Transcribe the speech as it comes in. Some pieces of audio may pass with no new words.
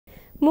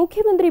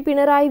മുഖ്യമന്ത്രി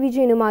പിണറായി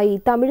വിജയനുമായി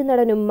തമിഴ്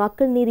നടനും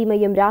മക്കൾ നീതി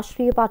മയ്യം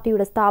രാഷ്ട്രീയ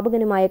പാർട്ടിയുടെ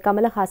സ്ഥാപകനുമായ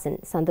കമൽഹാസൻ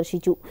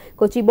സന്ദർശിച്ചു.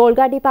 കൊച്ചി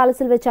ബോൾഗാട്ടി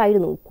പാലസിൽ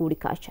വെച്ചായിരുന്നു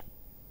കൂടിക്കാഴ്ച.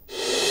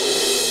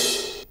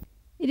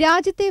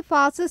 രാജ്യത്തെ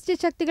ഫാസിസ്റ്റ്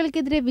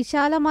ശക്തികൾക്കെതിരെ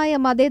വിശാലമായ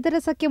മതേതര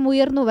സഖ്യം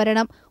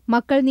ഉയർന്നുവരണം.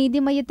 മക്കൾ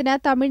നീതിമയ്യത്തിന്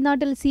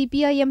തമിഴ്നാട്ടിൽ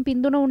CPIM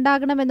പിന്തുണ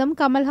ഉണ്ടാകണമെന്നും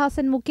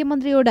കമൽഹാസൻ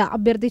മുഖ്യമന്ത്രിയോട്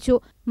അഭ്യർത്ഥിച്ചു.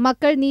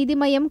 മക്കൾ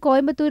നീതിമയ്യം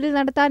കോയമ്പത്തൂരിൽ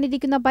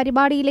നടത്താനിരിക്കുന്ന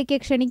പരിപാടിയിലേക്ക്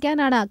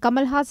ക്ഷണിക്കാനാണ്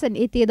കമൽഹാസൻ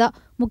എത്തിയത്.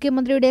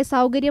 മുഖ്യമന്ത്രിയുടെ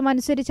സൗകര്യം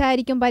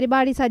അനുസരിച്ചായിരിക്കും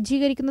പരിപാടി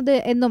സജ്ജീകരിക്കുന്നത്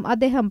എന്നും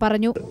അദ്ദേഹം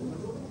പറഞ്ഞു.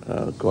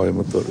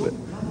 കോയമ്പത്തൂരിൽ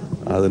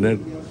അതിന്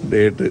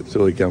ഡേറ്റ്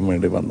ചോദിക്കാൻ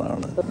വേണ്ടി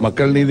വന്നതാണ്.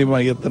 മക്കൾ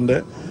നീതിമയ്യത്തിന്റെ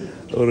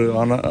ഒരു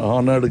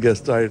ഓണേർഡ്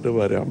ഗസ്റ്റ് ആയിട്ട്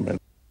വരാൻ വേണ്ടി.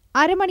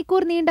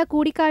 അരമണിക്കൂർ നീണ്ട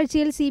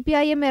കൂടിക്കാഴ്ചയിൽ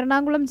CPIM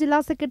എറണാകുളം ജില്ലാ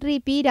സെക്രട്ടറി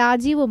P.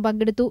 രാജീവും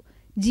പങ്കെടുത്തു.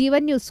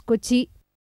 ജീവൻ ന്യൂസ്, കൊച്ചി.